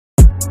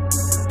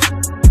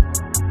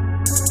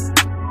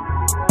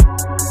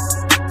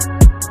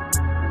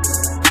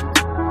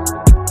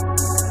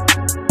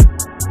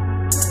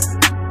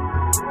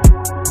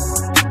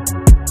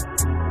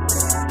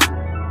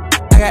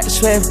got the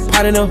swag,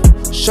 pot of them.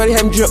 Shorty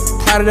have me drip,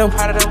 Prada Dem.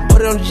 Put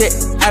it on the jet,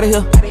 out of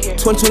here.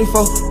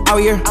 2024, out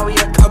here.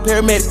 Call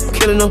paramedics,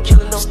 killing them.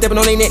 Stepping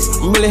on their necks,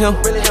 I'm really him.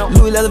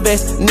 Louis leather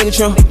vest, nigga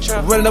trim.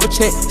 Running up a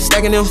check,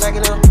 stacking them.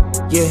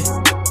 Yeah,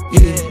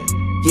 yeah,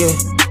 yeah.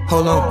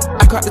 Hold on.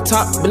 I caught the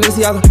top,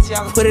 Balenciaga.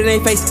 Put it in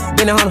their face,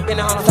 been a hunter.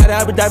 Fly to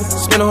Abu Dhabi,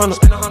 spin a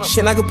hundred.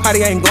 Shit like a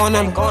party, I ain't going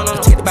on.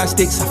 Protected by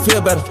sticks, I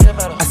feel better.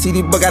 I see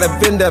these bugs got a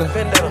vendetta.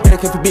 Better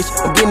careful, bitch,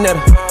 I'm getting at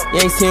her.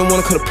 You ain't seen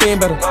one, could've pin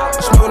better.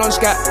 I'm smoking on the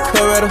sky,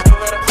 Coretta.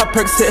 Pop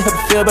Percocet, help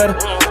me feel better.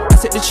 I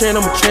set the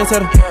trend, I'm a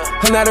trendsetter.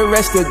 I'm not a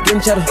rescue,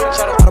 getting cheddar.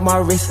 Out of my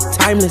wrist,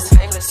 timeless.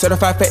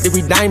 Certified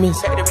factory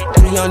diamonds.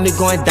 The young nigga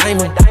going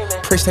diamond.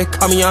 Prince, they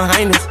call me your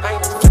highness.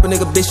 Flip a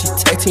nigga, bitch, she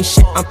tag team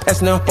shit. I'm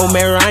passing her home,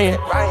 Mary Ryan.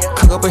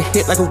 Cook up a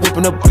hit like a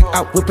whipping a brick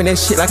out, whipping that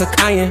shit like a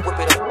cayenne.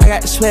 I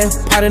got the swag,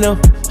 pot of them.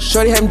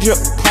 Shorty have me drip,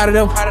 Prada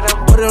Dem.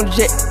 Put it on the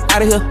jet,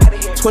 out of here.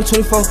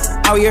 2024,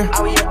 out here.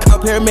 Call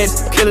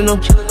paramedics, killing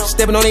them.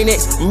 Stepping on their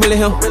necks, I'm really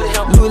him.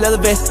 Louis leather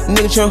vest,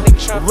 nigga trim.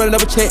 Running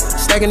up a check,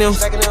 stacking them.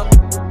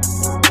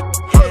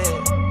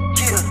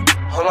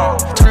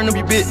 Turn up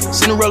your bit,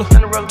 Cinderella,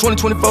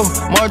 2024,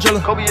 Margiela.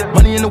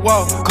 Money in the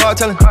wall, car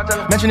telling.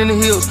 Mansion in the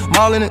hills,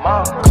 mall in it.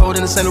 Cold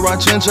in the Saint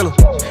Laurent chinchilla.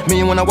 Me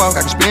and when I walk,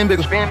 I can spin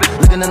bigger.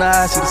 Looking in the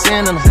eyes, see the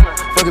sand in them.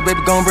 Fuck it,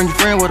 baby, gon' bring your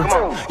friend with her.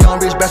 Young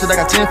rich bastard, I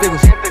got 10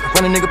 figures.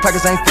 Running nigga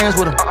pockets, I ain't friends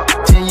with them.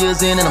 10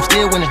 years in and I'm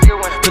still winning.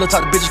 Pillow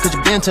talk to bitches cause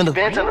you been tender.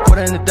 Put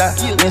her in the dot,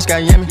 in Sky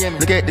Yummy.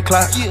 Look at the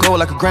clock, go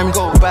like a Grammy.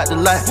 About the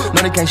lot,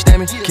 no they can't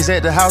stand me. Kids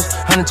at the house,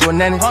 100 to a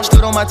nanny.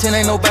 Stood on my 10,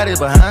 ain't nobody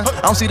behind.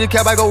 I don't see the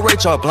cab, I go Ray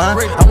Charles blind.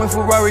 I went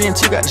Ferrari and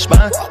 2 got the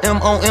spine.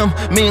 M on M,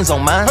 millions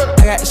on mine.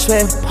 I got the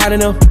swag, pot of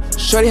them.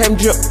 Shorty have me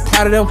drip,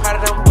 Prada Dem.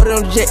 Put it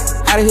on the jet,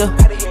 out of here.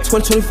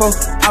 2024,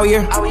 out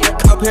here.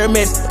 Call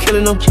paramedics,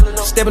 killing them.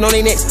 Stepping on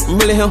their necks, I'm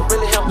really him.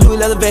 Louis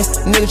leather vest,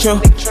 nigga trim.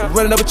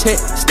 Running up a check,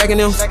 stacking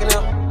them.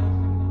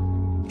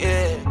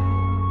 Yeah.